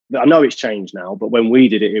I know it's changed now, but when we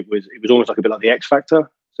did it, it was almost like a bit like the X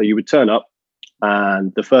Factor. So you would turn up,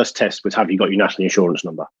 and the first test was, have you got your national insurance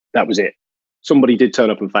number? That was it. Somebody did turn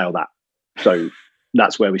up and fail that. So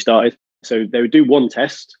that's where we started. So they would do one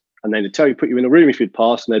test, and then they'd tell you, put you in a room if you'd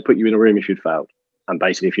passed, and they'd put you in a room if you'd failed. And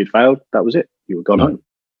basically, if you'd failed, that was it. You were gone home.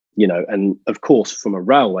 And of course, from a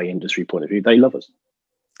railway industry point of view, they love us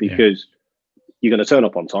because you're going to turn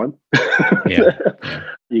up on time.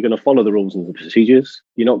 You're going to follow the rules and the procedures.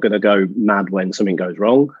 You're not going to go mad when something goes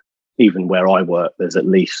wrong. Even where I work, there's at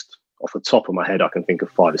least, off the top of my head, I can think of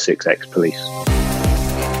 5 or 6 ex-police.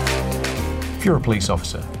 If you're a police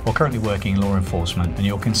officer or currently working in law enforcement and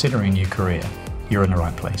you're considering your career, you're in the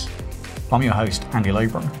right place. I'm your host, Andy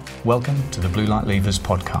Lowborough. Welcome to the Blue Light Levers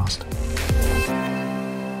podcast.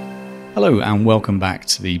 Hello and welcome back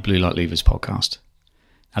to the Blue Light Levers podcast.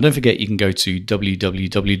 Now don't forget you can go to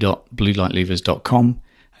www.bluelightlevers.com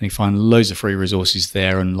and you find loads of free resources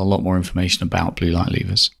there and a lot more information about Blue Light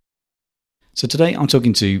Levers. So today I'm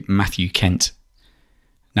talking to Matthew Kent.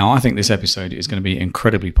 Now I think this episode is going to be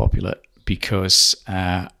incredibly popular because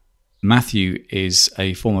Matthew is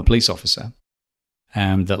a former police officer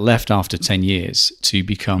that left after 10 years to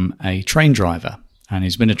become a train driver, and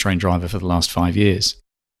he's been a train driver for the last 5 years.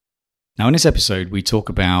 Now in this episode we talk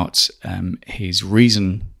about his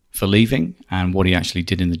reason for leaving and what he actually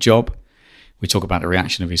did in the job. We talk about the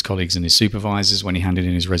reaction of his colleagues and his supervisors when he handed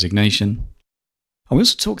in his resignation. And we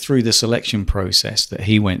also talk through the selection process that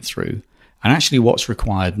he went through and actually what's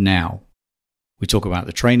required now. We talk about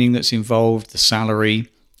the training that's involved, the salary,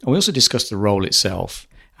 and we also discuss the role itself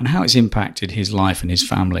and how it's impacted his life and his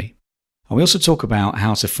family. And we also talk about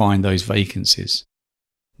how to find those vacancies.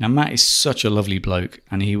 Now, Matt is such a lovely bloke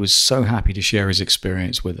and he was so happy to share his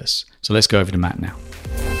experience with us. So let's go over to Matt now.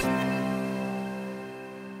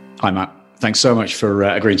 Hi, Matt. Thanks so much for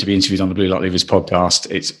agreeing to be interviewed on the Blue Light Levers podcast.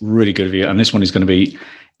 It's really good of you. And this one is going to be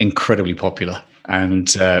incredibly popular and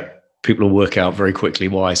people will work out very quickly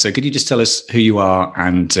why. So could you just tell us who you are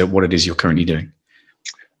and what it is you're currently doing?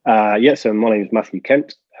 So my name is Matthew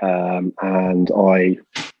Kent and I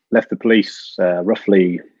left the police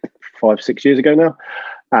roughly 5-6 years ago now.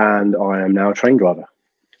 And I am now a train driver.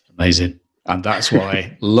 Amazing. And that's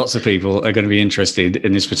why lots of people are going to be interested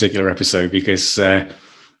in this particular episode because I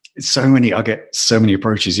get so many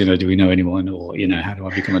approaches, do we know anyone or, how do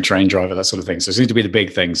I become a train driver, that sort of thing. So it seems to be the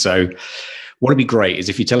big thing. So what would be great is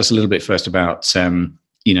if you tell us a little bit first about,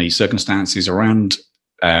 your circumstances around,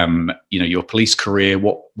 your police career,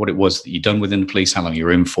 what it was that you'd done within the police, how long you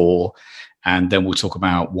were in for, and then we'll talk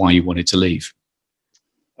about why you wanted to leave.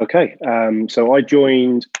 Okay. So I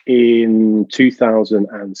joined in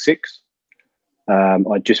 2006.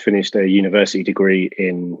 I just finished a university degree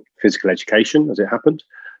in physical education, as it happened.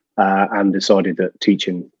 And decided that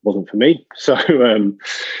teaching wasn't for me. So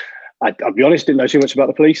I'll be honest, didn't know too much about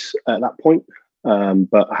the police at that point.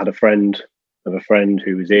 But I had a friend of a friend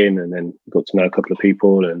who was in, and then got to know a couple of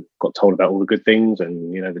people and got told about all the good things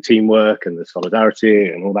and, the teamwork and the solidarity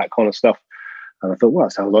and all that kind of stuff. And I thought, well,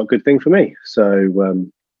 that sounds like a good thing for me. So,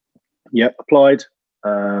 applied,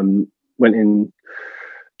 went in,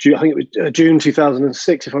 I think it was June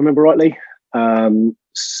 2006, if I remember rightly.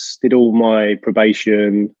 Did all my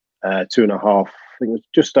probation, 2.5, I think it was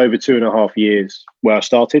just over 2.5 years where I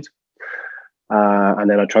started. And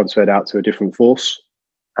then I transferred out to a different force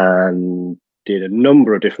and did a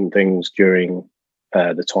number of different things during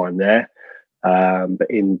the time there. But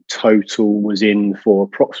in total was in for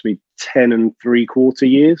approximately 10 3/4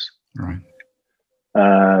 years. Right.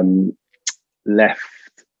 Left,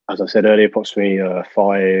 as I said earlier, approximately 5,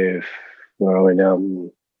 where are we now? I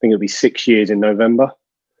think it'll be 6 years in November.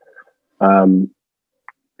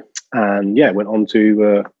 Went on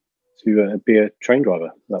to be a train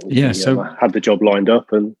driver. That was I had the job lined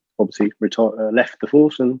up and obviously left the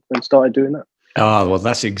force and started doing that. Oh, well,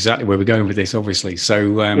 that's exactly where we're going with this, obviously.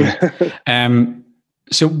 So,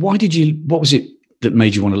 so what was it that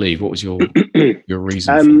made you want to leave? What was your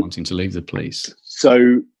reason for wanting to leave the police?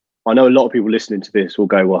 So I know a lot of people listening to this will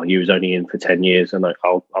go, well, you was only in for 10 years and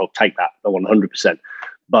I'll take that 100%.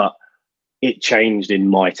 But it changed in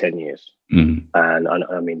my 10 years. Mm. And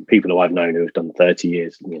I mean, people who I've known who have done 30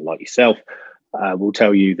 years, like yourself, will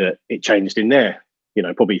tell you that it changed in their,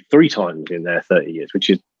 probably 3 times in their 30 years,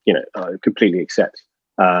 which is, I completely accept.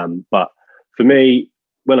 But for me,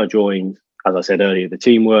 when I joined, as I said earlier, the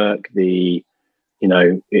teamwork, the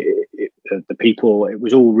people, it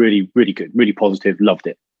was all really, really good, really positive, loved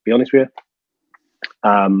it, to be honest with you.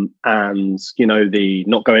 And, the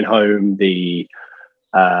not going home, the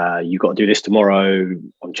you got to do this tomorrow,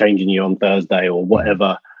 I'm changing you on Thursday or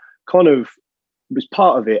whatever, kind of was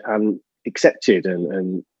part of it and accepted.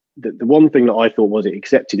 And the one thing that I thought was it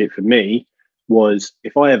accepted it for me was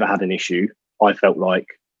if I ever had an issue, I felt like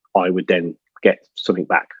I would then get something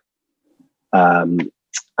back.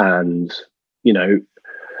 And, you know,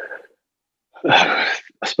 I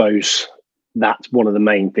suppose that's one of the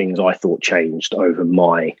main things I thought changed over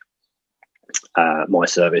my my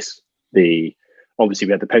service. Obviously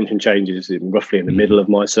we had the pension changes roughly in the middle of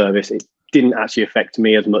my service. It didn't actually affect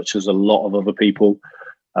me as much as a lot of other people.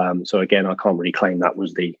 So again, I can't really claim that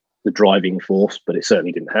was the driving force, but it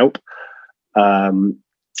certainly didn't help.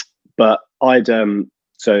 But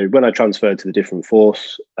so when I transferred to the different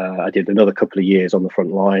force, I did another couple of years on the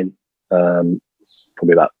front line,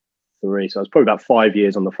 probably about 3. So I was probably about 5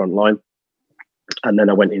 years on the front line. And then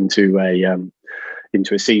I went into a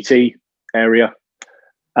CT area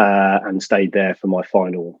and stayed there for my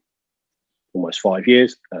final almost 5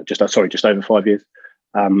 years, just over 5 years.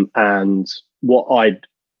 And what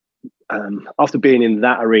after being in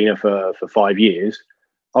that arena for 5 years,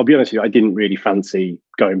 I'll be honest with you, I didn't really fancy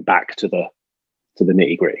going back to the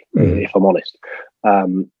nitty gritty, if I'm honest.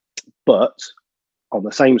 But on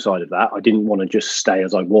the same side of that, I didn't want to just stay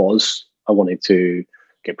as I was. I wanted to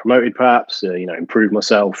get promoted, perhaps, improve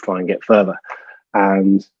myself, try and get further.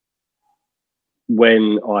 And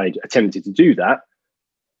when I attempted to do that,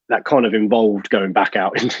 that kind of involved going back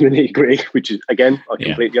out into the nitty gritty, which is, again, I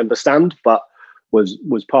completely understand, but was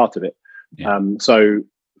part of it. Yeah. So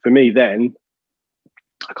for me then,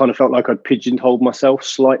 I kind of felt like I'd pigeonholed myself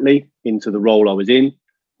slightly into the role I was in.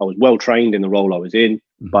 I was well trained in the role I was in,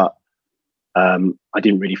 but I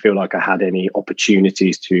didn't really feel like I had any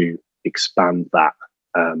opportunities to expand that.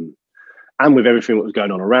 And with everything that was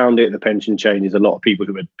going on around it, the pension changes, a lot of people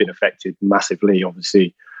who had been affected massively.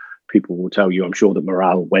 Obviously, people will tell you, I'm sure, that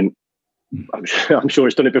morale went. I'm sure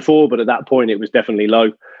it's done it before, but at that point, it was definitely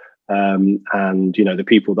low. And the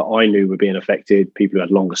people that I knew were being affected, people who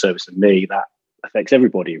had longer service than me, that affects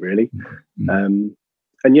everybody, really. And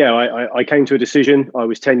yeah, I came to a decision. I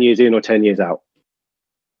was 10 years in or 10 years out.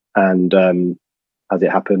 And as it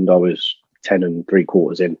happened, I was 10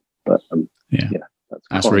 3/4 in. But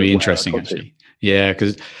that's really interesting, actually. Yeah,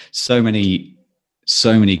 because so many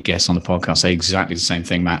guests on the podcast say exactly the same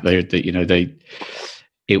thing, Matt.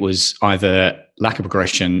 It was either lack of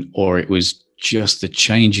progression or it was just the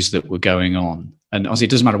changes that were going on. And obviously,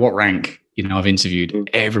 it doesn't matter what rank I've interviewed.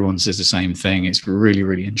 Everyone says the same thing. It's really,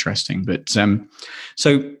 really interesting. But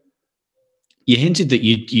so you hinted that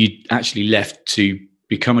you actually left to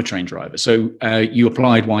become a train driver. So you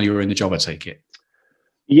applied while you were in the job, I take it.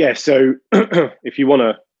 Yeah. So if you want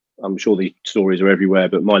to, I'm sure the stories are everywhere,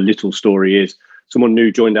 but my little story is someone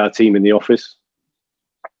new joined our team in the office.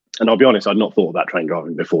 And I'll be honest, I'd not thought about train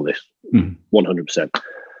driving before this, 100%.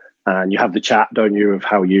 And you have the chat, don't you, of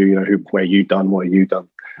how where you done, what have you done?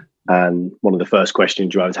 And one of the first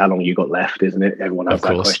questions you have is how long you got left, isn't it? Everyone has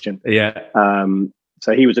that question. Yeah.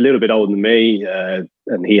 So he was a little bit older than me,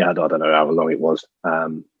 and he had, I don't know how long it was.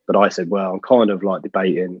 But I said, well, I'm kind of like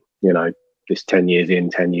debating, this 10 years in,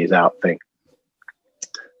 10 years out thing.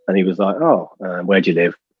 And he was like, oh, where do you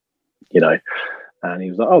live? And he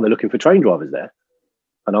was like, oh, they're looking for train drivers there.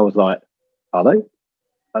 And I was like, are they?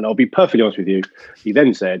 And I'll be perfectly honest with you. He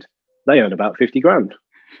then said, they earn about 50 grand.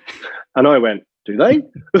 And I went, do they?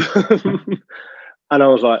 And I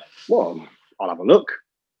was like, well, I'll have a look.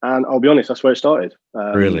 And I'll be honest, that's where it started.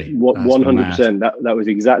 Really? 100%. That was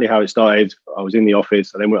exactly how it started. I was in the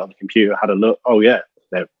office. I then went on the computer, had a look. Oh, yeah,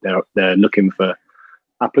 they're looking for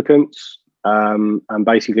applicants. And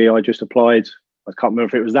basically, I just applied. I can't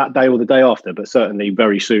remember if it was that day or the day after, but certainly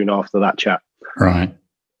very soon after that chat. Right.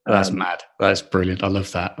 That's mad. That's brilliant. I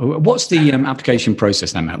love that. What's the application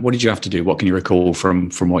process now, Matt? What did you have to do? What can you recall from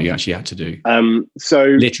what you actually had to do? So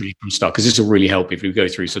literally from start, because this will really help if we go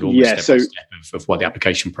through sort of step by step of what the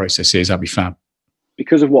application process is. That'd be fab.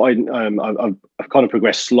 Because of what I've kind of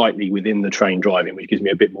progressed slightly within the train driving, which gives me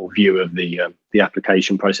a bit more view of the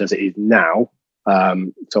application process it is now.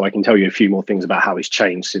 So I can tell you a few more things about how it's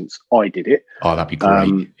changed since I did it. Oh, that'd be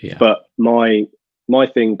great. Yeah. But my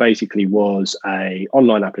thing basically was a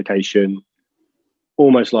online application,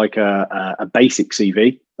 almost like a basic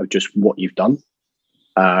CV of just what you've done.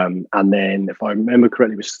 And then, if I remember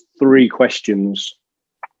correctly, it was 3 questions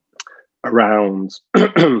around.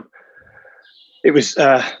 It was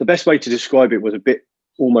the best way to describe it was a bit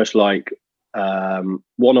almost like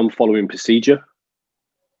one on following procedure,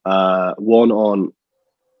 one on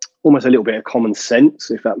almost a little bit of common sense,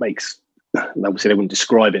 if that makes. Obviously, they wouldn't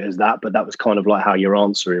describe it as that, but that was kind of like how your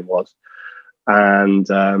answering was. And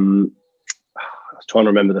I was trying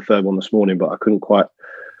to remember the third one this morning, but I couldn't quite.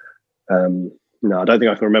 No, I don't think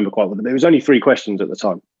I can remember quite what. There was only 3 questions at the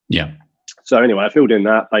time. Yeah. So anyway, I filled in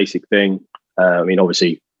that basic thing. I mean,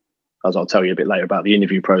 obviously, as I'll tell you a bit later about the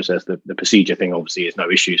interview process, the procedure thing obviously is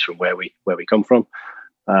no issues from where we come from.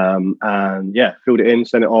 And yeah, filled it in,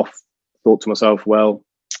 sent it off. Thought to myself, well,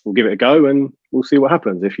 we'll give it a go and we'll see what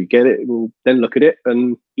happens. If you get it, we'll then look at it.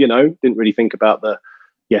 And didn't really think about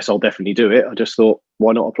yes, I'll definitely do it. I just thought,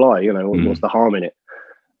 why not apply? What's the harm in it?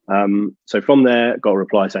 So from there, got a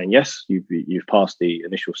reply saying, yes, you've passed the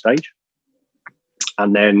initial stage.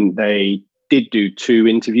 And then they did do 2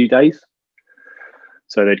 interview days.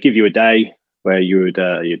 So they'd give you a day where you'd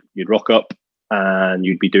rock up and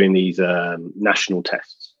you'd be doing these national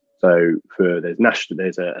tests. So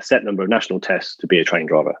there's a set number of national tests to be a train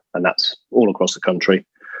driver, and that's all across the country.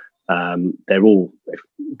 They're all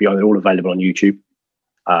available on YouTube.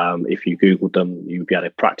 If you Googled them, you'd be able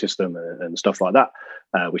to practice them and stuff like that,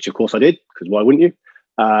 which of course I did, because why wouldn't you?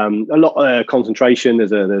 A lot of concentration.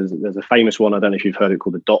 There's a famous one, I don't know if you've heard it,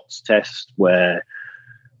 called the dots test, where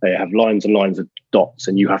they have lines and lines of dots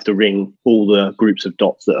and you have to ring all the groups of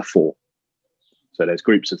dots that are 4. So there's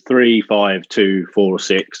groups of 3, 5, 2, 4 or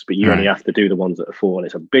 6, but you only have to do the ones that are 4, and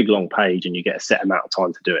it's a big long page and you get a set amount of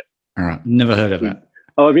time to do it. All right. Never heard of that.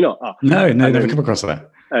 Oh, have you not? Oh. No, never come across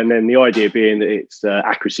that. And then the idea being that it's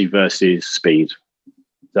accuracy versus speed.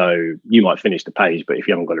 So you might finish the page, but if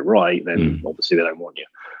you haven't got it right, then obviously they don't want you.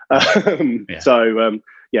 So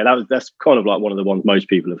that's kind of like one of the ones most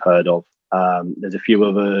people have heard of. There's a few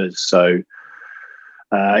others. So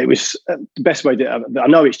it was the best way. I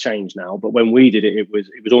know it's changed now, but when we did it, it was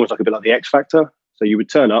almost like a bit like the X Factor. So you would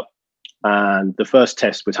turn up, and the first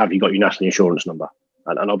test was, have you got your national insurance number?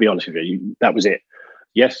 And I'll be honest with you, that was it.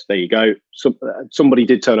 Yes, there you go. Somebody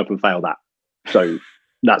did turn up and fail that. So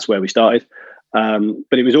that's where we started.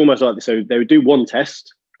 But it was almost like, so they would do one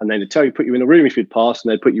test and then they'd tell you, put you in a room if you'd passed,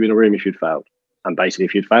 and they'd put you in a room if you'd failed. And basically,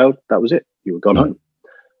 if you'd failed, that was it. You were gone home.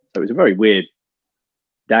 So it was a very weird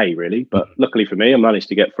day, really. But luckily for me, I managed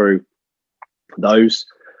to get through those.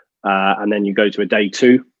 And then you go to a day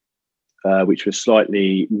 2, which was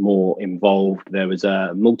slightly more involved. There was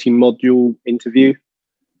a multi-module interview,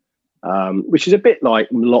 which is a bit like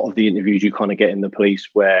a lot of the interviews you kind of get in the police,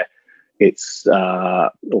 where it's, or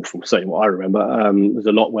from certainly what I remember, there's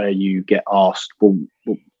a lot where you get asked, well,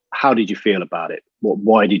 how did you feel about it?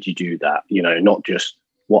 Why did you do that? Not just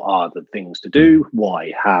what are the things to do,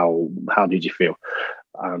 why, how did you feel?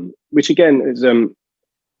 Which again is,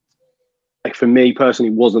 like for me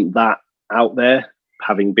personally, wasn't that out there,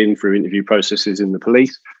 having been through interview processes in the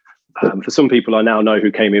police. For some people I now know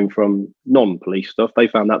who came in from non-police stuff, they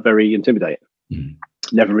found that very intimidating.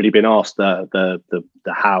 Never really been asked the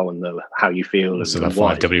how and the how you feel. So the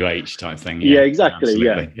 5WH type thing. Yeah, exactly.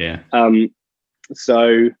 Yeah.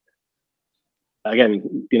 So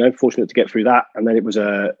again, fortunate to get through that, and then it was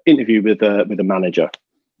a interview with a manager,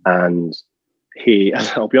 and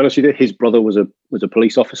I'll be honest with you, his brother was a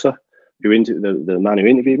police officer the man who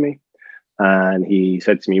interviewed me. And he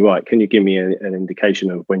said to me, right, can you give me an indication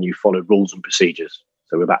of when you followed rules and procedures?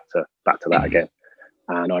 So we're back to that again.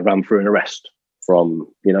 And I ran through an arrest from,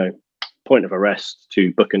 point of arrest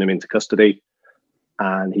to booking him into custody.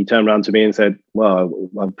 And he turned around to me and said, well,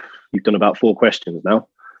 you've done about 4 questions now.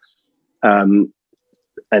 And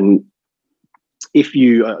if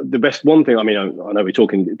you, the best one thing, I mean, I know we're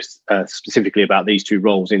talking specifically about these 2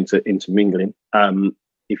 roles intermingling.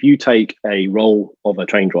 If you take a role of a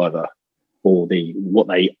train driver, or what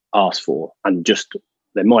they ask for, and just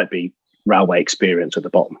there might be railway experience at the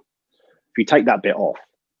bottom. If you take that bit off,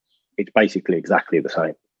 it's basically exactly the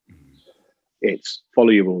same. It's follow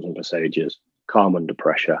your rules and procedures, calm under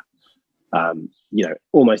pressure.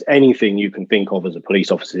 Almost anything you can think of as a police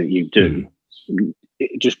officer that you do,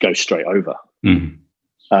 it just goes straight over. And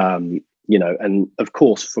of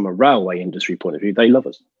course, from a railway industry point of view, they love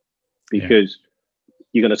us because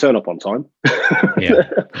you're going to turn up on time.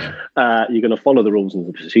 You're going to follow the rules and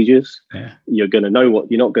the procedures. You're going to know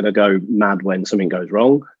you're not going to go mad when something goes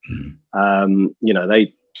wrong.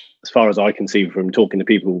 They, as far as I can see from talking to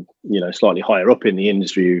people, slightly higher up in the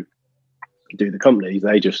industry who do the companies,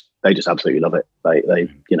 they just absolutely love it.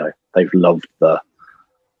 They've loved the,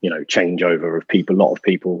 changeover of people, a lot of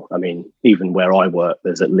people. I mean, even where I work,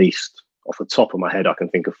 there's at least, off the top of my head, I can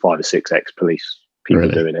think of 5 or 6 ex-police people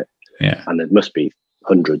doing it. And there must be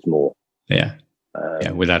hundreds more.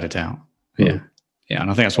 Without a doubt. And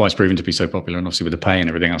I think that's why it's proven to be so popular, and obviously with the pay and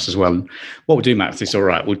everything else as well. What we'll do, Matt, if it's all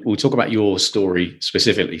right, we'll talk about your story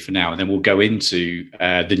specifically for now, and then we'll go into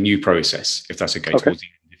the new process, if that's okay. Towards the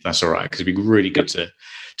end, if that's all right, because it'd be really good to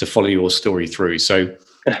follow your story through. So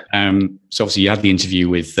obviously you had the interview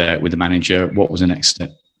with the manager. What was the next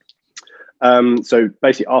step? So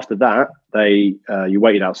basically after that, you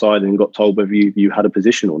waited outside and got told whether you had a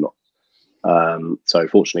position or not. So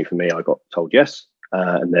fortunately for me, I got told yes.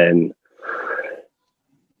 And then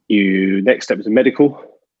next step was a medical.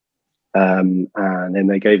 And then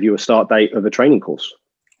they gave you a start date of a training course.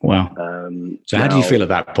 Wow. So how do you feel at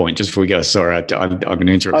that point? Just before we go, sorry, I'm going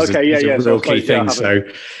to interrupt. Okay, it's a real so key thing. So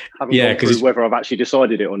haven't gone through whether I've actually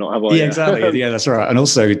decided it or not, have I? Yeah, exactly. Yeah, that's right. And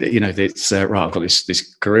also, it's right. I've got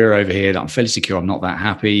this career over here that I'm fairly secure. I'm not that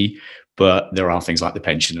happy, but there are things like the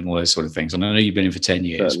pension and all those sort of things. And I know you've been in for 10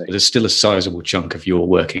 years, Certainly. but there's still a sizable chunk of your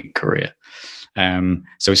working career.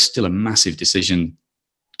 So it's still a massive decision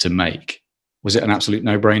to make. Was it an absolute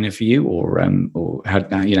no-brainer for you, or how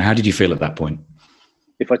did you feel at that point?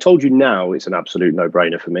 If I told you now, it's an absolute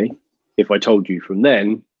no-brainer for me. If I told you from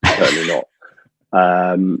then, certainly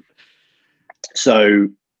not. So,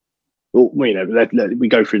 we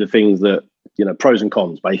go through the things that, pros and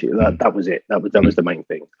cons, basically. That was it. That was the main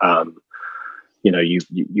thing.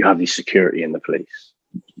 You have this security in the police.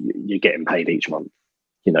 You're getting paid each month.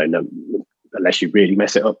 No, unless you really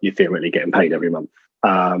mess it up, you're theoretically getting paid every month.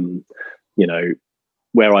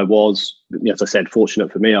 Where I was, as I said,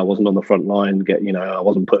 fortunate for me, I wasn't on the front line. I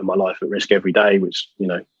wasn't putting my life at risk every day, which,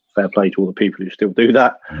 fair play to all the people who still do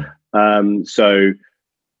that. So,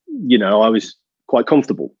 I was quite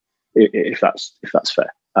comfortable, if that's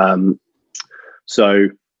fair. So,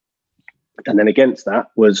 and then against that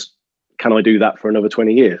was, can I do that for another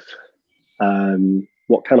 20 years?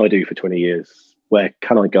 What can I do for 20 years? Where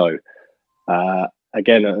can I go?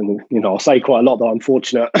 Again, I'll say quite a lot that I'm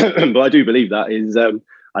fortunate, but I do believe that is, I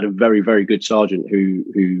had a very, very good sergeant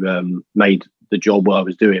who made the job what I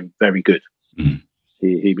was doing very good. Mm.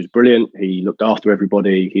 He was brilliant. He looked after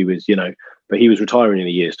everybody. He was, but he was retiring in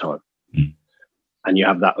a year's time. Mm. And you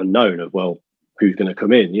have that unknown of, well, who's going to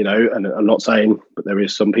come in, and I'm not saying, but there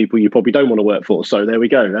is some people you probably don't want to work for. So there we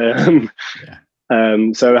go.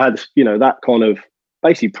 So I had, that kind of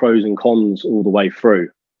basically pros and cons all the way through.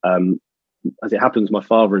 As it happens, my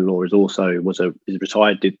father-in-law is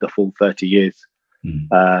retired, did the full 30 years.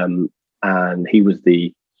 Mm. And he was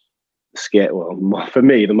the for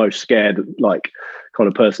me, the most scared, kind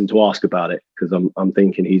of person to ask about it, because I'm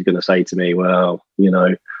thinking he's going to say to me, well,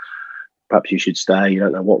 perhaps you should stay. You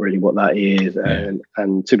don't know what that is. Yeah.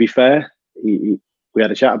 And to be fair, we had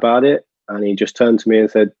a chat about it, and he just turned to me and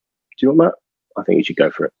said, do you know what, Matt? I think you should go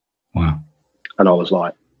for it. Wow. And I was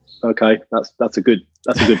like, okay, that's a good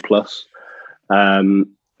plus.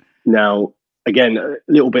 Now, again, a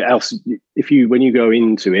little bit else. When you go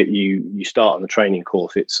into it, you start on the training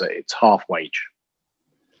course. It's half wage.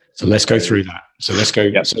 So let's go through that. So let's go.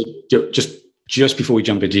 Yep. So just before we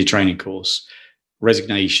jump into your training course,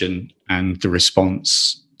 resignation and the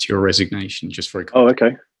response to your resignation, just very quick. Oh,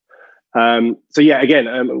 okay. So yeah, again,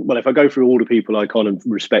 if I go through all the people I kind of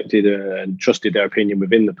respected and trusted their opinion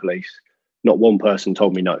within the police, not one person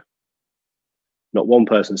told me no. Not one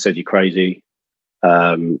person said you're crazy.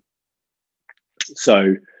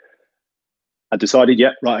 So I decided,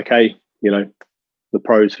 okay, the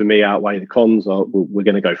pros for me outweigh the cons. We're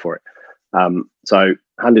going to go for it. So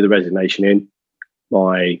handed the resignation in.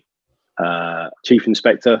 My chief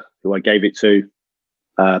inspector, who I gave it to,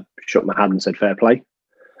 shook my hand and said, fair play.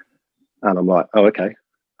 And I'm like, oh, okay.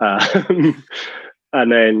 And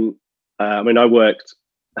then, I worked,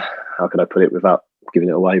 how can I put it without giving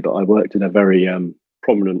it away, but I worked in a very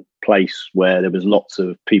prominent place where there was lots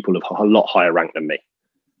of people of a lot higher rank than me.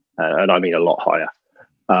 And I mean a lot higher.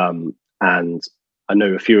 And I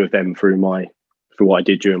know a few of them through what I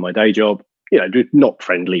did during my day job, not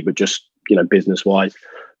friendly, but just, business wise.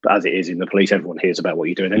 But as it is in the police, everyone hears about what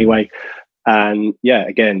you're doing anyway. And yeah,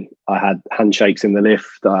 again, I had handshakes in the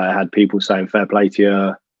lift. I had people saying fair play to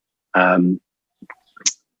you. I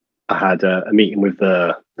had a meeting with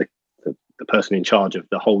the person in charge of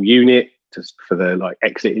the whole unit for the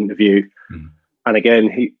exit interview. Mm. And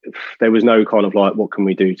again, there was no kind of what can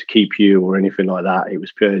we do to keep you or anything like that. It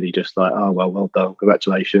was purely just well done,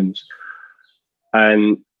 congratulations.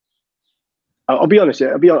 And I'll be honest,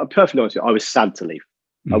 I'll be perfectly honest, I was sad to leave.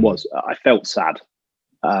 Mm. I felt sad.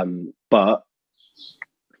 But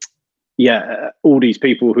yeah, all these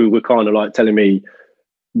people who were kind of telling me,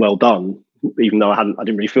 well done, even though I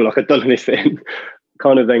didn't really feel like I'd done anything,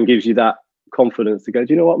 kind of then gives you that confidence to go,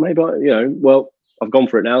 do you know what, maybe I've gone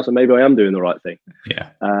for it now, so maybe I am doing the right thing. Yeah.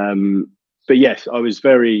 But yes, I was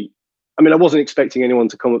I wasn't expecting anyone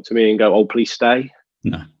to come up to me and go, oh, please stay.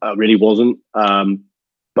 No. I really wasn't.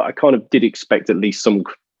 But I kind of did expect at least some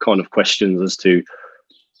kind of questions as to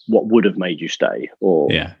what would have made you stay,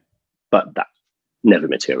 but that never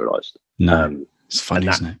materialized. No, it's funny,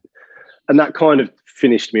 isn't it? And that kind of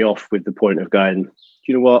finished me off with the point of going, do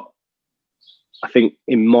you know what? I think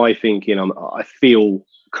in my thinking, I feel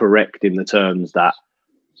correct in the terms that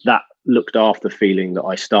looked after feeling that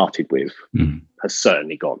I started with has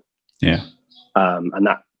certainly gone. Yeah. And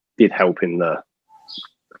that did help in the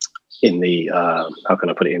how can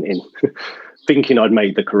I put it in thinking I'd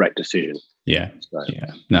made the correct decision. Yeah. So.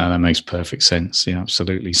 Yeah. No, that makes perfect sense. Yeah,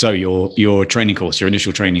 absolutely. So your training course, your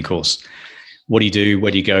initial training course, what do you do?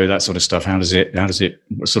 Where do you go? That sort of stuff. How does it,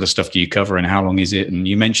 what sort of stuff do you cover and how long is it? And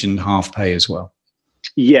you mentioned half pay as well.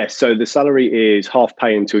 Yes. So the salary is half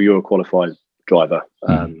pay until you're a qualified driver.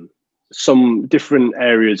 Some different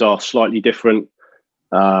areas are slightly different.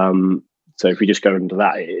 So if we just go into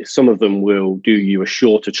that, some of them will do you a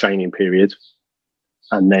shorter training period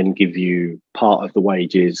and then give you part of the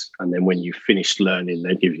wages. And then when you finish learning,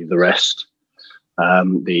 they give you the rest.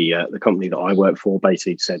 The company that I work for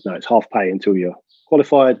basically said, no, it's half pay until you're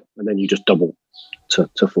qualified, and then you just double to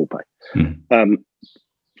full pay.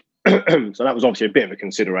 So that was obviously a bit of a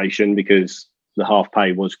consideration because the half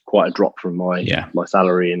pay was quite a drop from my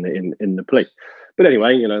salary in the plea. But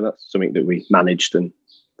anyway, that's something that we managed and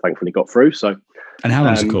thankfully got through. So, and how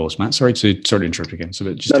long's the course, Matt? Sorry to interrupt again.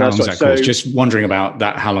 So, just how long's that course? Just wondering about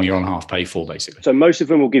that. How long you're on half pay for, basically. So, most of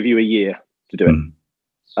them will give you a year to do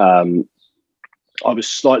it. I was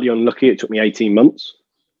slightly unlucky. It took me 18 months,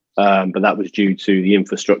 but that was due to the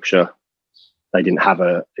infrastructure. They didn't have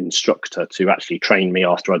an instructor to actually train me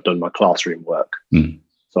after I'd done my classroom work.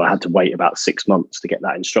 So I had to wait about 6 months to get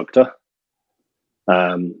that instructor.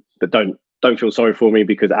 But don't feel sorry for me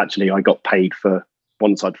because actually I got paid for,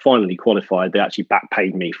 once I'd finally qualified, they actually back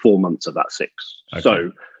paid me 4 months of that 6. Okay.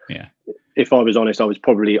 So if I was honest, I was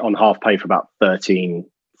probably on half pay for about 13,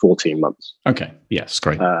 14 months. Okay. Yes,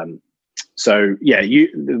 great. So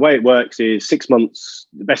the way it works is 6 months.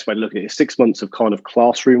 The best way to look at it is 6 months of kind of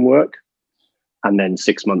classroom work, and then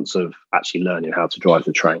 6 months of actually learning how to drive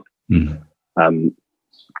the train.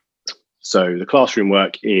 So the classroom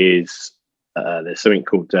work is there's something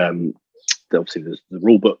called obviously there's the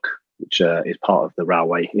rule book, which is part of the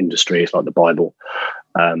railway industry. It's like the Bible,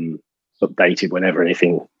 updated whenever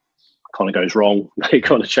anything kind of goes wrong. They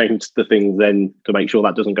kind of change the things then to make sure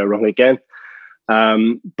that doesn't go wrong again.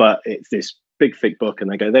 But it's this big thick book,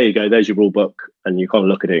 and they go, there you go, there's your rule book, and you kind of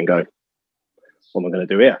look at it and go, what am I going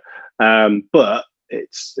to do here? But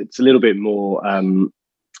it's a little bit more.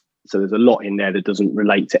 So there's a lot in there that doesn't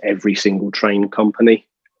relate to every single train company.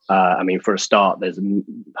 I mean, for a start, there's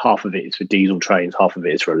half of it is for diesel trains, half of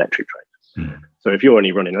it is for electric trains. So if you're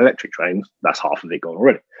only running electric trains, that's half of it gone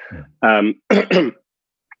already. I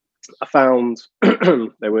found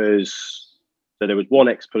there was one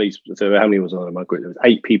ex-police. So how many was on my group? There was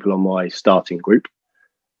 8 people on my starting group.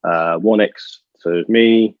 One ex, so it was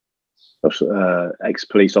me,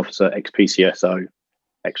 ex-police officer, ex-PCSO,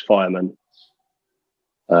 ex-fireman,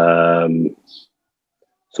 someone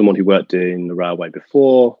who worked in the railway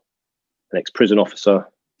before, an ex-prison officer.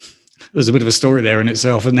 There's a bit of a story there in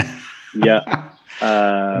itself, isn't there? Yeah.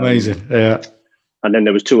 Amazing. Yeah. And then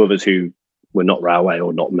there was 2 others who were not railway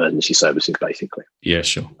or not emergency services, basically. Yeah,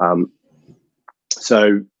 sure.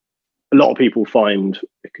 So a lot of people find,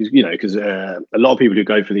 because a lot of people who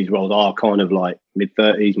go for these roles are kind of like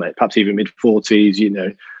mid-30s, perhaps even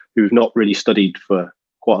mid-40s, who've not really studied for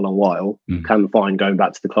quite a long while, can find going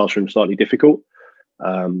back to the classroom slightly difficult.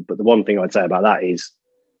 But the one thing I'd say about that is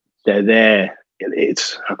they're there.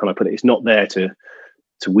 It's, how can I put it? It's not there to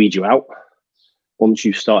weed you out. Once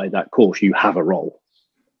you've started that course, you have a role.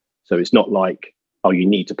 So it's not like, oh, you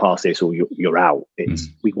need to pass this or you're out. It's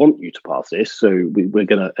we want you to pass this, so we're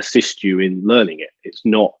going to assist you in learning it. It's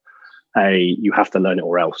not a you have to learn it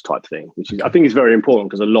or else type thing, which is I think is very important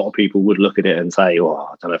because a lot of people would look at it and say, oh,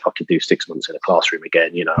 I don't know if I could do 6 months in a classroom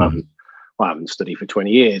again. I haven't studied for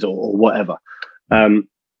 20 years or whatever. But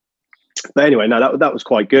anyway, no, that was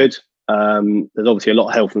quite good. There's obviously a lot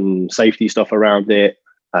of health and safety stuff around it.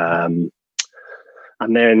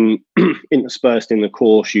 And then interspersed in the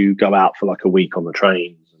course, you go out for like a week on the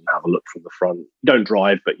trains and have a look from the front. You don't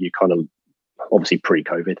drive, but you kind of, obviously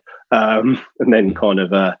pre-COVID, and then kind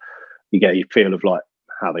of you get a feel of like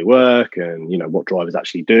how they work and, what drivers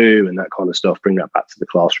actually do and that kind of stuff, bring that back to the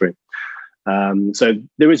classroom. So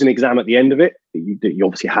there is an exam at the end of it that you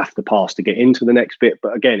obviously have to pass to get into the next bit.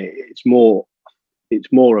 But again, it's more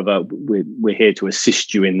of a, we're here to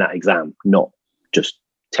assist you in that exam, not just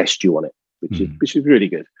test you on it. Which is really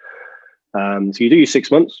good. So you do your 6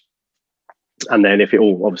 months, and then if it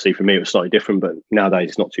all, obviously for me it was slightly different, but nowadays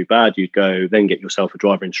it's not too bad. You'd go then get yourself a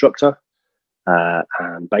driver instructor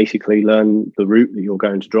and basically learn the route that you're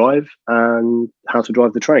going to drive and how to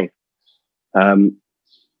drive the train.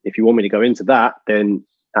 If you want me to go into that, then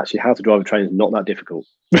actually how to drive a train is not that difficult.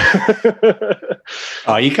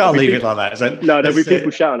 Oh, you can't leave it like that. So, no, there'll be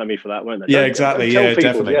people shouting at me for that, won't they? Yeah, exactly. Yeah,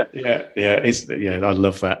 definitely. Yeah. I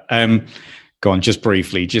love that. Go on, just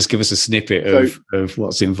briefly, just give us a snippet of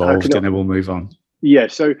what's involved, and then we'll move on. Yeah,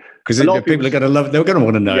 so because people are going to love, they're going to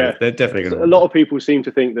want to know. Yeah, they're definitely going to. A lot of people seem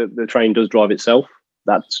to think that the train does drive itself.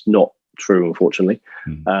 That's not true, unfortunately.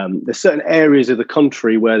 There's certain areas of the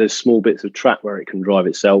country where there's small bits of track where it can drive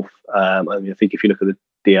itself. I think if you look at the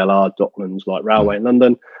DLR Docklands like Railway in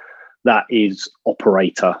London, that is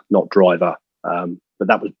operator, not driver. But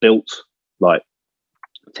that was built like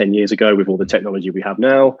 10 years ago with all the technology we have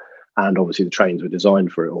now, and obviously the trains were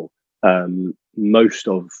designed for it all. Most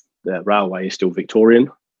of the railway is still Victorian.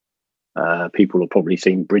 People have probably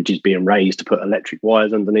seen bridges being raised to put electric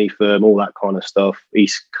wires underneath them, all that kind of stuff.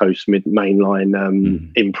 East Coast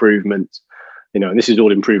mainline improvements, and this is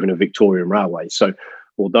all improving a Victorian railway. So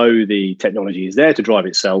although the technology is there to drive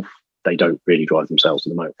itself, they don't really drive themselves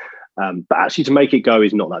at the moment. But actually to make it go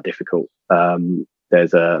is not that difficult.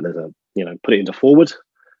 There's a put it into forward,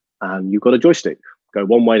 and you've got a joystick. Go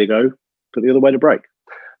one way to go, put the other way to brake.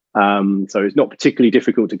 So it's not particularly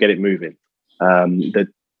difficult to get it moving.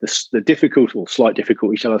 The difficult or slight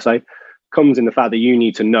difficulty, shall I say, comes in the fact that you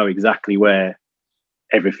need to know exactly where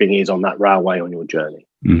everything is on that railway on your journey.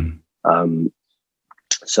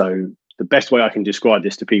 So the best way I can describe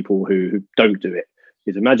this to people who don't do it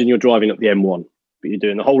is imagine you're driving up the M1, but you're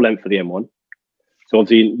doing the whole length of the M1. So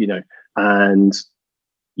obviously, and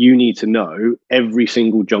you need to know every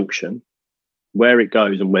single junction, where it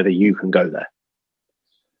goes and whether you can go there.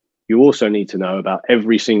 You also need to know about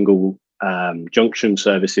every single junction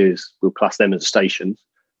services. We'll class them as stations.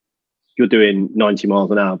 You're doing 90 miles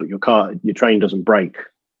an hour, but your train doesn't brake.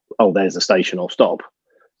 Oh, there's a station, I'll stop.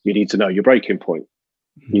 You need to know your braking point.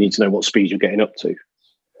 You need to know what speed you're getting up to.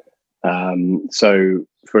 So,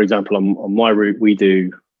 for example, on my route, we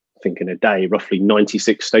do, I think in a day, roughly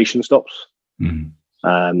 96 station stops.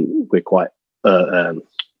 We're quite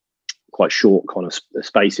short kind of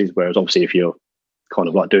spaces, whereas obviously if you're kind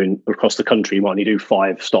of like doing across the country, you might only do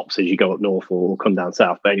 5 stops as you go up north or come down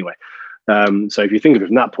south. But anyway, so if you think of it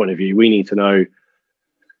from that point of view, we need to know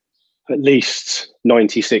at least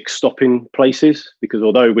 96 stopping places, because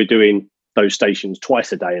although we're doing those stations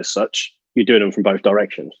twice a day as such, you're doing them from both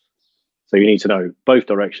directions. So you need to know both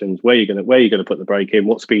directions, where you're going to put the brake in,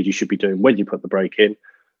 what speed you should be doing when you put the brake in,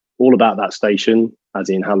 all about that station, as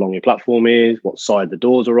in how long your platform is, what side the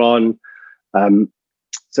doors are on.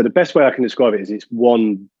 So the best way I can describe it is it's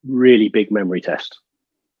one really big memory test.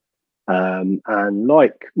 And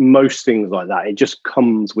like most things like that, it just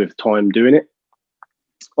comes with time doing it.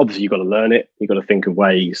 Obviously, you've got to learn it. You've got to think of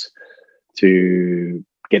ways to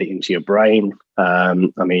get it into your brain.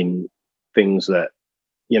 Things that,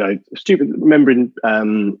 stupid, remembering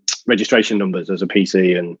registration numbers as a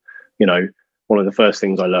PC. And, one of the first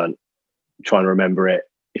things I learned, trying to remember it.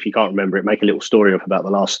 If you can't remember it, make a little story up about the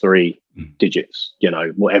last 3 digits,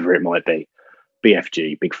 whatever it might be.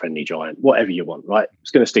 BFG, big friendly giant, whatever you want, right?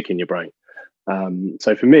 It's going to stick in your brain.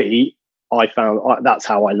 So for me, I found that's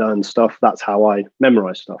how I learned stuff. That's how I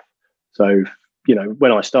memorize stuff. So,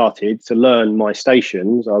 when I started to learn my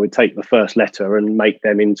stations, I would take the first letter and make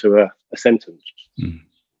them into a sentence.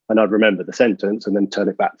 And I'd remember the sentence and then turn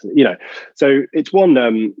it back to, So it's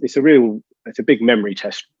it's a big memory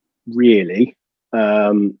test, really.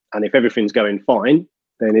 And if everything's going fine,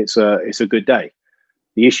 then it's a good day.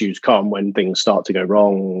 The issues come when things start to go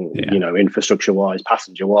wrong, infrastructure wise,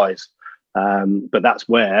 passenger wise. But that's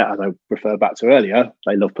where, as I referred back to earlier,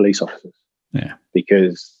 they love police officers. Yeah.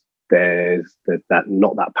 Because there's that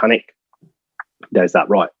not that panic. There's that,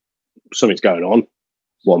 right, something's going on.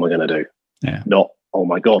 What am I going to do? Yeah. Not, oh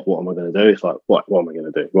my God, what am I going to do? It's like, what am I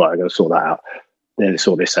going to do? Right, I'm going to sort that out. Then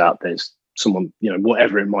sort this out. There's someone,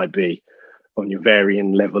 whatever it might be, on your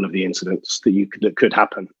varying level of the incidents that could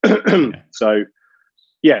happen. So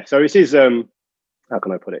it is. How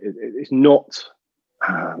can I put it? It's not.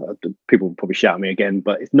 People will probably shout at me again,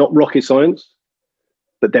 but it's not rocket science.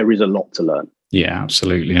 But there is a lot to learn. Yeah,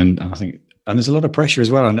 absolutely, and I think, and there's a lot of pressure as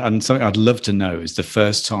well. And something I'd love to know is the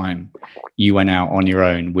first time you went out on your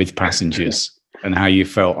own with passengers and how you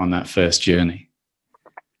felt on that first journey.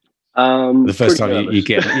 The first time you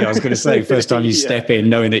get, I was going to say, first time you step in,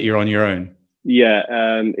 knowing that you're on your own. Yeah,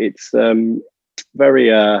 it's very.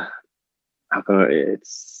 How can I?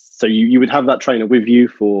 It's so you would have that trainer with you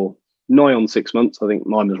for nigh on 6 months. I think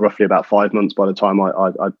mine was roughly about 5 months by the time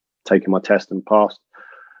I'd taken my test and passed.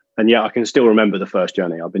 And yeah, I can still remember the first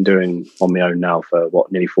journey. I've been doing on my own now for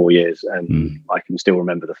nearly 4 years, and I can still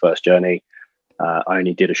remember the first journey. I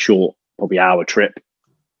only did a short, probably hour trip,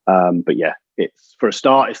 but yeah, it's for a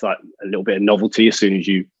start, it's like a little bit of novelty. As soon as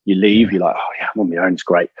you leave, you're like, oh yeah, I'm on my own, it's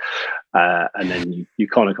great. And then you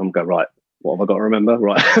kind of come and go, right, what have I got to remember?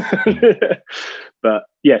 Right. But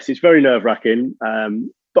yes, it's very nerve wracking.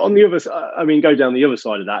 But on the other side, I mean, go down the other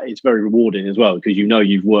side of that, it's very rewarding as well, because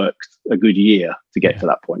you've worked a good year to get to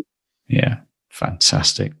that point. Yeah,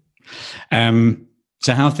 fantastic.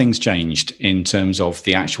 So how things changed in terms of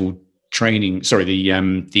the actual training,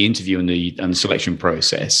 the interview and the selection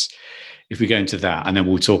process. If we go into that, and then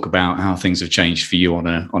we'll talk about how things have changed for you on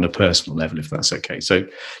a personal level, if that's okay. So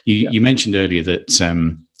you mentioned earlier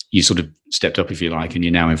that you sort of stepped up, if you like, and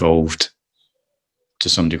you're now involved to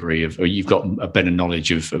some degree or you've got a better knowledge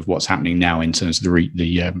of what's happening now in terms of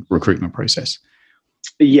the recruitment process.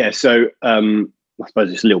 Yeah. So I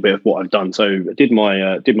suppose it's a little bit of what I've done. So I did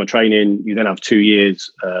my training. You then have 2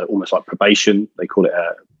 years, almost like probation. They call it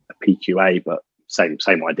a PQA, but same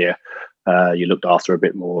idea. You're looked after a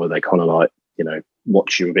bit more. They kind of like,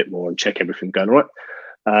 watch you a bit more and check everything going all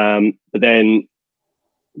right. But then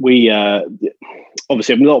we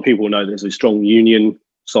obviously a lot of people know there's a strong union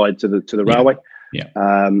side to the railway.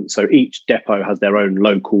 Yeah. So each depot has their own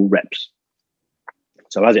local reps.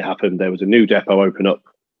 So as it happened, there was a new depot open up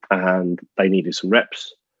and they needed some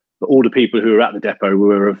reps. But all the people who were at the depot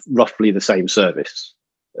were of roughly the same service.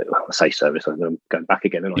 I say service, I'm going back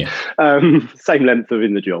again, aren't I? Yeah. Same length of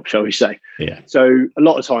in the job, shall we say. Yeah. So a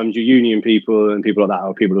lot of times your union people and people like that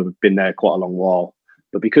are people who have been there quite a long while.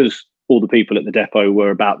 But because all the people at the depot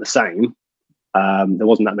were about the same, there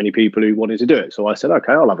wasn't that many people who wanted to do it. So I said,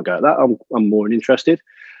 okay, I'll have a go at that. I'm more interested.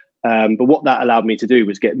 But what that allowed me to do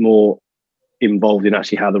was get more involved in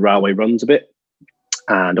actually how the railway runs a bit.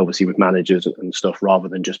 And obviously with managers and stuff, rather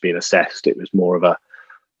than just being assessed, it was more of a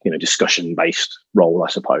discussion-based role, I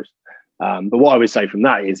suppose. But what I would say from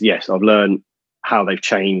that is, yes, I've learned how they've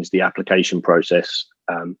changed the application process,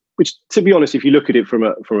 which, to be honest, if you look at it from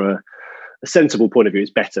a sensible point of view,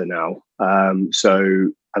 it's better now. And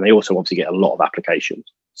they also obviously get a lot of applications.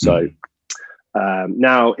 So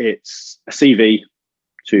now it's a CV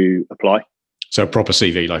to apply. So a proper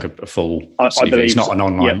CV, like a full CV. It's not an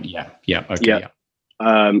online. Yeah. Okay. Yeah.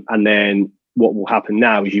 And then what will happen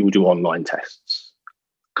now is you will do online tests,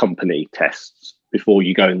 company tests, before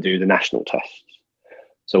you go and do the national tests.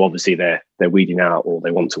 So obviously they're weeding out, or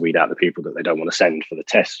they want to weed out the people that they don't want to send for the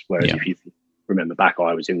tests. Whereas if you remember back,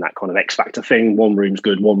 I was in that kind of X Factor thing, one room's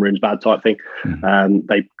good, one room's bad type thing.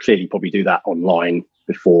 They clearly probably do that online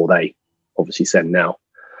before they obviously send now.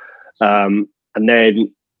 And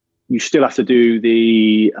then you still have to do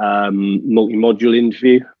the multi-module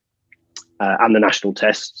interview and the national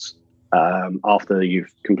tests after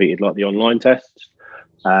you've completed like the online tests.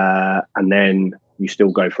 And then you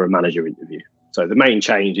still go for a manager interview. So the main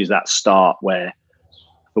change is that start where,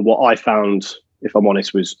 for what I found, if I'm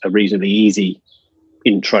honest, was a reasonably easy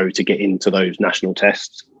intro to get into those national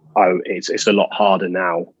tests. It's a lot harder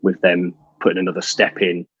now with them putting another step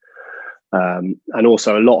in. And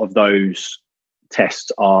also a lot of those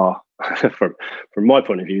tests are, from my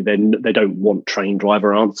point of view, they don't want train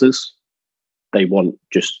driver answers. They want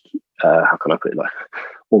just, how can I put it, like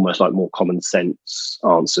almost like more common sense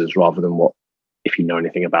answers rather than what, if you know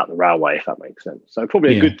anything about the railway, if that makes sense. So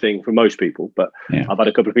probably a good thing for most people, but I've had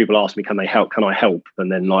a couple of people ask me, can I help?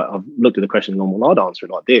 And then like, I've looked at the question and gone, well, I'd answer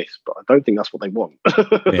it like this, but I don't think that's what they want.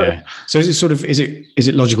 Yeah. So is it sort of, is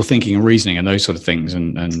it logical thinking and reasoning and those sort of things?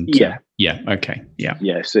 And yeah. Okay. Yeah.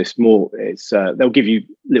 Yeah. So they'll give you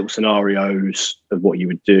little scenarios of what you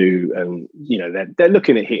would do. And, they're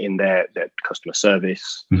looking at hitting their customer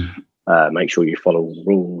service, make sure you follow all the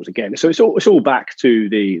rules again. So it's all back to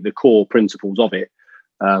the core principles of it.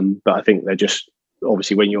 But I think they're just,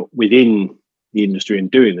 obviously when you're within the industry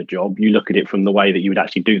and doing the job, you look at it from the way that you would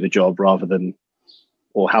actually do the job rather than,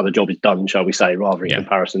 or how the job is done, shall we say, rather in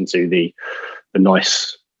comparison to the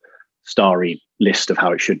nice starry list of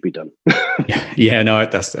how it should be done. Yeah, no,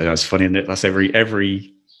 that's funny, isn't it? That's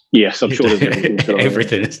every yes, I'm sure there's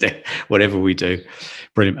everything is there, whatever we do.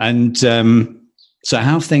 Brilliant. And so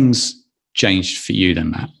how have things changed for you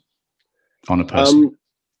then, Matt, on a personal?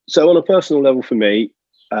 So on a personal level for me,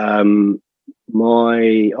 I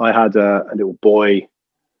had a little boy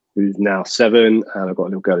who's now 7, and I've got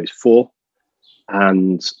a little girl who's 4.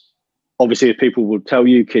 And obviously, if people will tell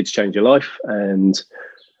you, kids change your life. And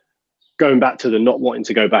going back to the not wanting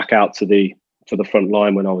to go back out to the front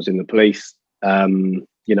line when I was in the police, when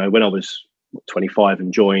I was 25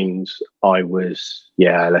 and joined, I was,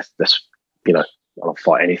 let's I'll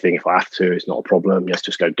fight anything if I have to. It's not a problem. Let's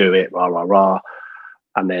just go do it. Rah, rah, rah.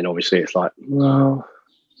 And then obviously it's like, well,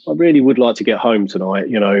 I really would like to get home tonight,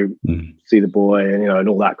 see the boy and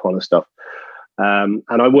all that kind of stuff. And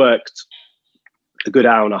I worked a good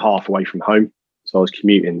hour and a half away from home. So I was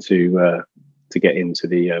commuting to get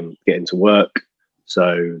into work.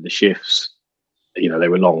 So the shifts, they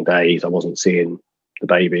were long days. I wasn't seeing the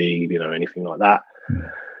baby, anything like that.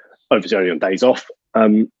 Obviously only on days off.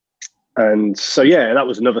 And so, that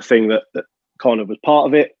was another thing that kind of was part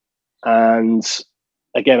of it. And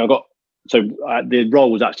again, the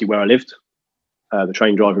role was actually where I lived, the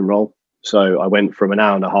train driving role. So I went from an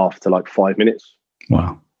hour and a half to like 5 minutes.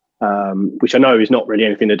 Wow. Which I know is not really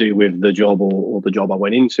anything to do with the job or the job I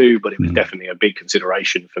went into, but it was definitely a big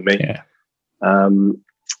consideration for me. Yeah.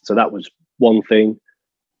 So that was one thing.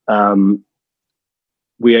 Train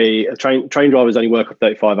drivers only work a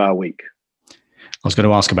 35-hour week. I was going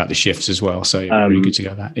to ask about the shifts as well. So really good to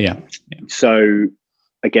go that. Yeah. So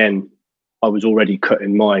again, I was already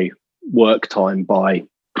cutting my work time by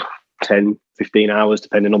 10, 15 hours,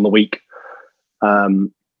 depending on the week.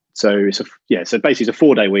 So basically it's a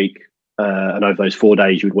 4-day week. And over those 4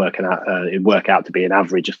 days, it'd work out to be an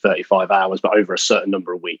average of 35 hours, but over a certain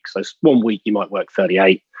number of weeks. So one week you might work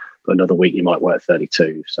 38, but another week you might work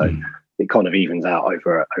 32. So it kind of evens out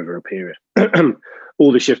over a period.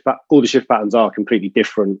 All the shift patterns are completely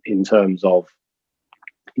different in terms of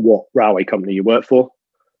what railway company you work for.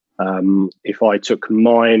 If I took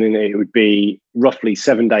mine, and it would be roughly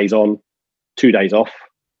 7 days on, 2 days off,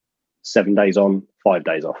 7 days on, 5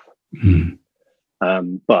 days off.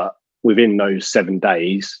 But within those 7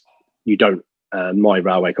 days, you don't. My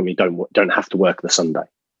railway company don't have to work the Sunday.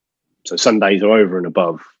 So Sundays are over and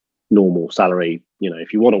above normal salary.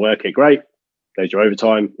 If you want to work it, great. There's your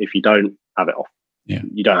overtime. If you don't, have it off. Yeah.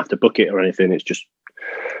 You don't have to book it or anything. It's just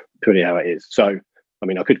purely how it is. So, I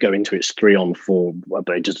mean, I could go into it's 3 on 4,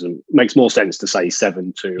 but it just makes more sense to say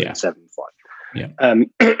 7-2 and 7-5. Yeah.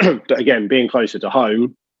 But again, being closer to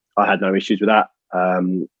home, I had no issues with that.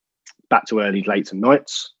 Back to early, late and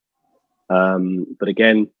nights. But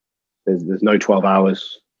again, there's no 12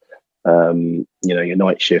 hours. Your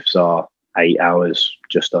night shifts are 8 hours,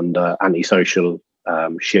 just under. Antisocial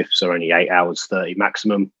shifts are only 8 hours 30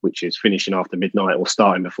 maximum, which is finishing after midnight or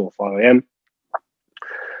starting before 5 a.m.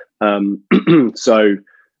 So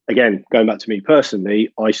again, going back to me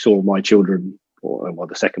personally, I saw my children, or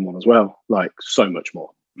the second one as well, like so much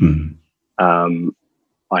more.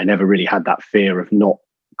 I never really had that fear of not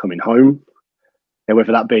coming home, and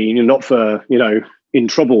whether that be not for in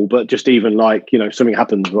trouble, but just even like something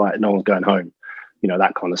happens, right, no one's going home,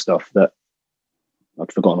 that kind of stuff that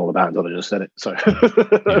I'd forgotten all about until I just said it. So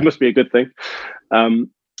it must be a good thing.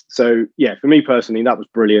 So for me personally, that was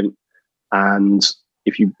brilliant. And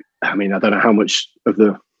I don't know how much of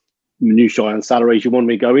the minutiae and salaries you want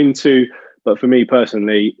me to go into, but for me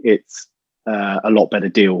personally, it's a lot better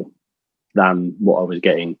deal than what I was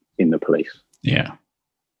getting in the police. Yeah.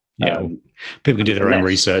 People can do their own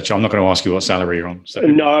research. I'm not going to ask you what salary you're on. So.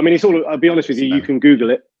 No, I mean, it's all, I'll be honest with you, you can Google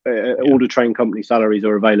it. All the train company salaries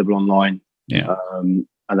are available online. Yeah. And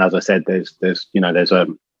as I said, there's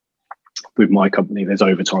with my company, there's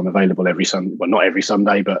overtime available every Sunday. Well, not every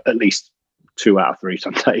Sunday, but at least 2 out of 3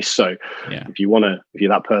 Sundays. So if you're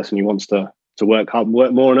that person who wants to work hard and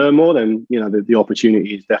work more and earn more, then the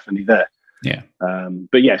opportunity is definitely there. Yeah.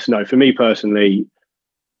 But yes, no, for me personally,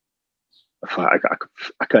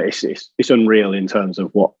 it's unreal in terms of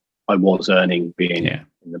what I was earning being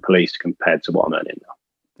in the police compared to what I'm earning now.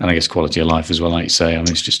 And I guess quality of life as well, like you say. I mean,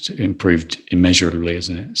 it's just improved immeasurably,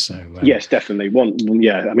 isn't it? So yes, definitely.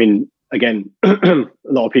 I mean, again, a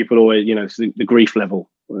lot of people always, the grief level.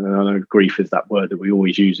 I know grief is that word that we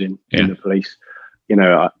always use in the police.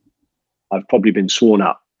 I've probably been sworn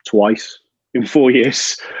at twice in 4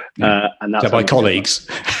 years, and that's by colleagues.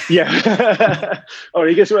 Yeah. Oh,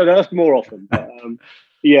 he gets that's more often. But,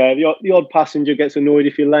 the odd passenger gets annoyed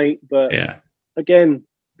if you're late, but again,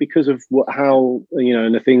 because of how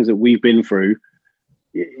and the things that we've been through,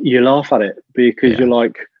 you laugh at it because you're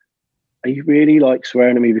like, are you really like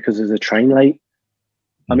swearing at me because there's a train late?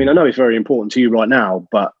 I mean, I know it's very important to you right now,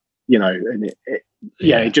 but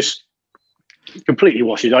it just completely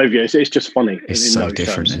washes over you. It's just funny. It's so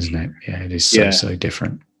different, isn't it? Yeah, it is so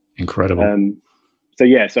different. Incredible.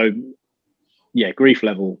 Grief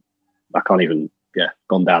level, I can't even.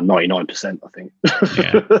 Gone down 99%, I think.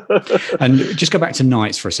 And just go back to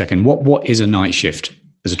nights for a second. What is a night shift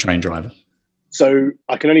as a train driver? So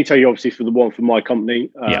I can only tell you, obviously, for the one for my company,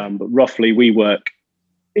 but roughly we work,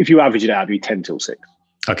 if you average it out, it'd be 10 till 6.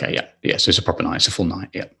 Okay, yeah. So it's a proper night. It's a full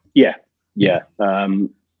night, Yeah.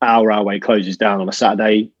 Our railway closes down on a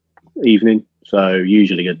Saturday evening. So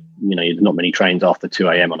usually, there's not many trains after 2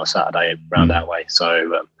 a.m. on a Saturday around our way.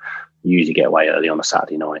 So you usually get away early on a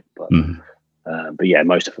Saturday night. But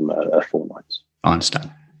most of them are 4 nights. I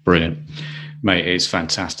understand. Brilliant. Mate, it's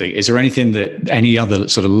fantastic. Is there any other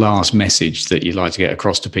sort of last message that you'd like to get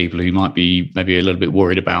across to people who might be maybe a little bit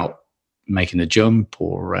worried about making the jump?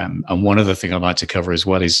 Or and one other thing I'd like to cover as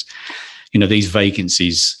well is, these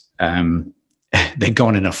vacancies, they're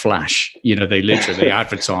gone in a flash. They literally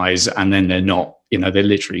advertise and then they're not. They're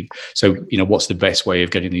literally. So, what's the best way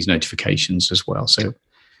of getting these notifications as well? So.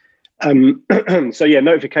 So yeah,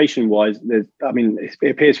 notification wise, it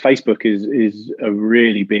appears Facebook is a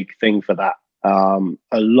really big thing for that.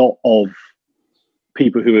 A lot of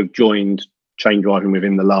people who have joined train driving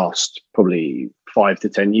within the last probably 5 to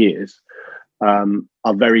 10 years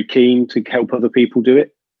are very keen to help other people do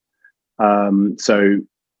it. So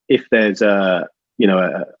if there's an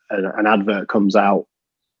advert comes out,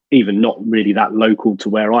 even not really that local to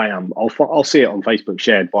where I am, I'll see it on Facebook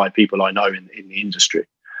shared by people I know in the industry.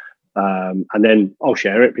 And then I'll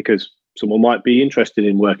share it because someone might be interested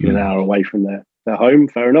in working an hour away from their home.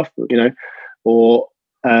 Fair enough, or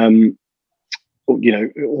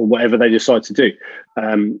whatever they decide to do.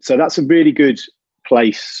 So that's a really good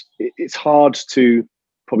place. It's hard to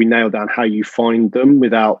probably nail down how you find them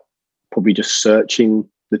without probably just searching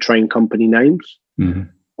the train company names.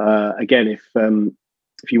 Again, if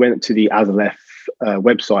you went to the ASLEF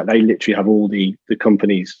website, they literally have all the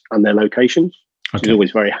companies and their locations. Which is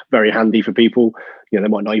always very, very handy for people. They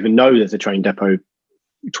might not even know there's a train depot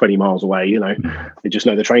 20 miles away. They just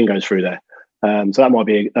know the train goes through there. So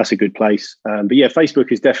that's a good place. But yeah,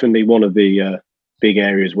 Facebook is definitely one of the big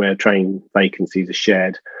areas where train vacancies are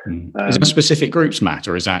shared. Is there specific groups, Matt,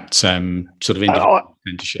 or is that sort of individual?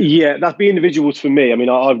 Yeah, that'd be individuals for me. I mean,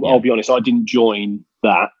 I'll be honest, I didn't join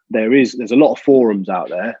that. There's a lot of forums out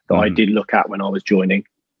there that I did look at when I was joining.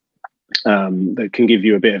 That can give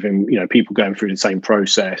you a bit of, people going through the same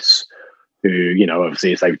process who,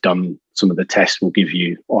 obviously, as they've done some of the tests, will give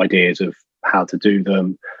you ideas of how to do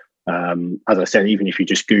them. As I said, even if you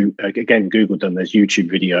just Google them, there's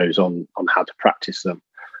YouTube videos on how to practice them,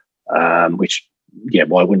 which,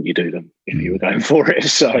 why wouldn't you do them if you were going for it?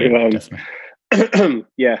 So,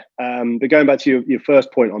 but going back to your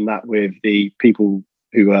first point on that with the people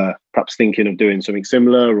who are perhaps thinking of doing something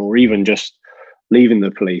similar or even just leaving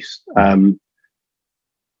the police. How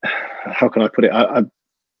can I put it?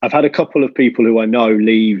 I've had a couple of people who I know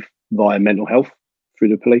leave via mental health through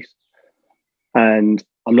the police. And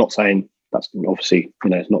I'm not saying that's obviously,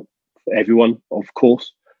 it's not for everyone, of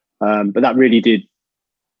course. But that really did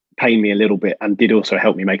pain me a little bit and did also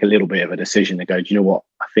help me make a little bit of a decision to go, do you know what?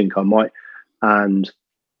 I think I might. And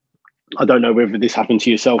I don't know whether this happened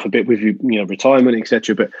to yourself a bit with your retirement,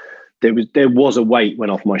 etc. But there was a weight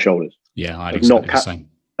went off my shoulders. Yeah, I'd exactly the same.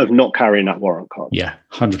 Of not carrying that warrant card. Yeah,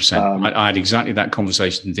 100%. I had exactly that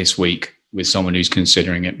conversation this week with someone who's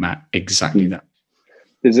considering it, Matt. Exactly that.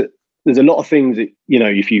 There's a lot of things that,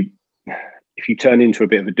 if you turn into a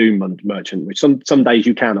bit of a doom merchant, which some days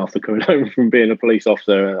you can after coming home from being a police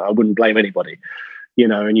officer, I wouldn't blame anybody,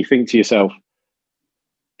 and you think to yourself,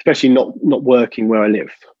 especially not working where I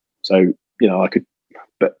live. So, I could,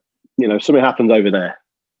 but, something happens over there.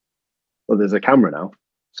 Well, there's a camera now.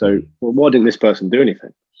 So, why didn't this person do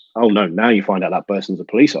anything? Oh, no, now you find out that person's a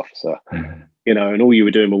police officer, and all you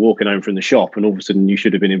were doing was walking home from the shop, and all of a sudden you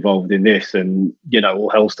should have been involved in this, and, all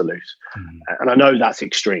hell's to lose. And I know that's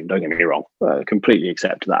extreme, don't get me wrong. I completely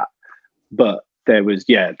accept that. But there was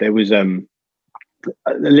a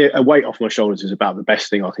weight off my shoulders is about the best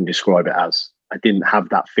thing I can describe it as. I didn't have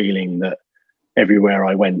that feeling that everywhere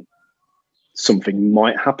I went, something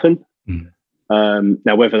might happen.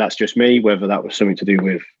 Now, whether that's just me, whether that was something to do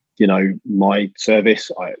with, my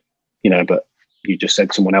service, but you just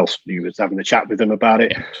said someone else who was having a chat with them about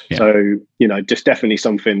it. Yeah. So, just definitely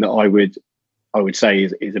something that I would say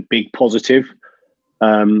is a big positive.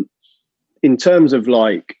 In terms of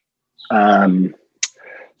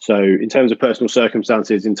so in terms of personal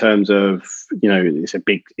circumstances, in terms of, it's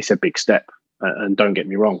a big step, and don't get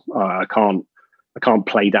me wrong. I can't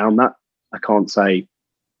play down that. I can't say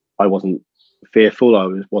I wasn't fearful.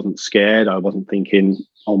 I wasn't scared. I wasn't thinking,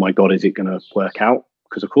 oh my God, is it going to work out?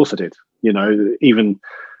 Because of course I did. Even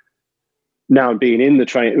now being in the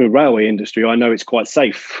railway industry, I know it's quite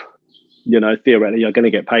safe. Theoretically, you're going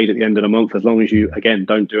to get paid at the end of the month as long as you, again,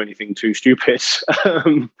 don't do anything too stupid.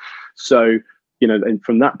 So, and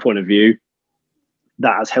from that point of view,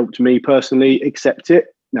 that has helped me personally accept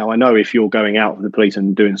it. Now, I know if you're going out of the police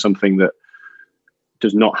and doing something that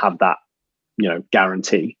does not have that,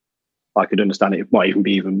 guarantee, I could understand it might even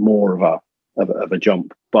be even more of a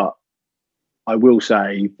jump. But I will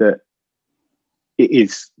say that it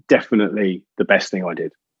is definitely the best thing I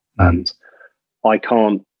did. And I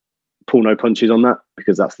can't pull no punches on that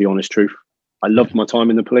because that's the honest truth. I loved my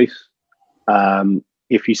time in the police.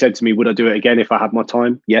 If you said to me, would I do it again if I had my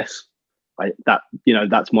time? Yes.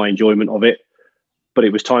 That's my enjoyment of it. But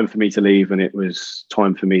it was time for me to leave, and it was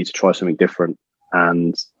time for me to try something different.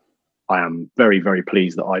 And I am very, very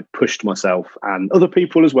pleased that I pushed myself and other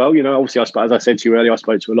people as well. Obviously, as I said to you earlier, I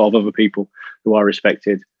spoke to a lot of other people who I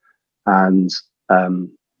respected. And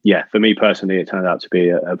for me personally, it turned out to be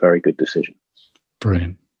a very good decision.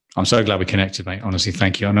 Brilliant. I'm so glad we connected, mate. Honestly,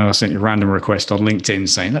 thank you. I know I sent you a random request on LinkedIn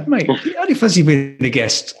saying, mate, how do you fancy being a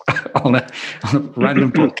guest on a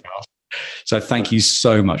random podcast? So thank you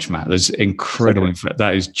so much, Matt. That's incredible. Okay.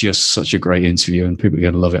 That is just such a great interview, and people are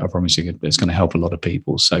going to love it. I promise you, it's going to help a lot of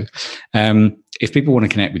people. So if people want to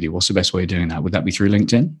connect with you, what's the best way of doing that? Would that be through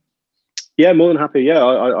LinkedIn? Yeah, more than happy. Yeah,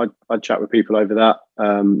 I'd chat with people over that.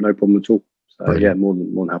 No problem at all. So Brilliant. Yeah, more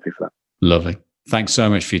than happy for that. Lovely. Thanks so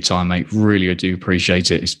much for your time, mate. Really, I do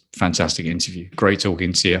appreciate it. It's a fantastic interview. Great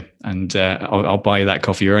talking to you. And I'll buy you that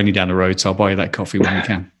coffee. You're only down the road, so I'll buy you that coffee when we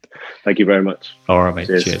can. Thank you very much. All right, mate.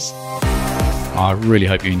 Cheers. I really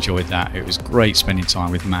hope you enjoyed that. It was great spending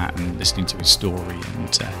time with Matt and listening to his story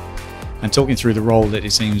and talking through the role that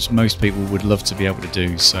it seems most people would love to be able to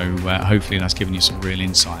do. So hopefully that's given you some real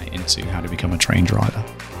insight into how to become a trained driver.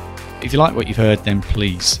 If you like what you've heard, then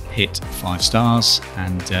please hit 5 stars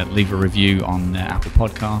and leave a review on Apple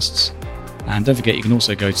Podcasts. And don't forget, you can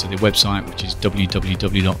also go to the website, which is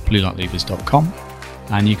www.bluelightleavers.com.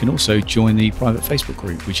 And you can also join the private Facebook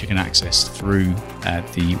group, which you can access through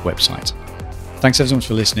the website. Thanks ever so much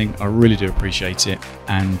for listening. I really do appreciate it,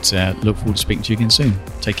 and look forward to speaking to you again soon.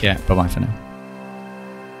 Take care. Bye-bye for now.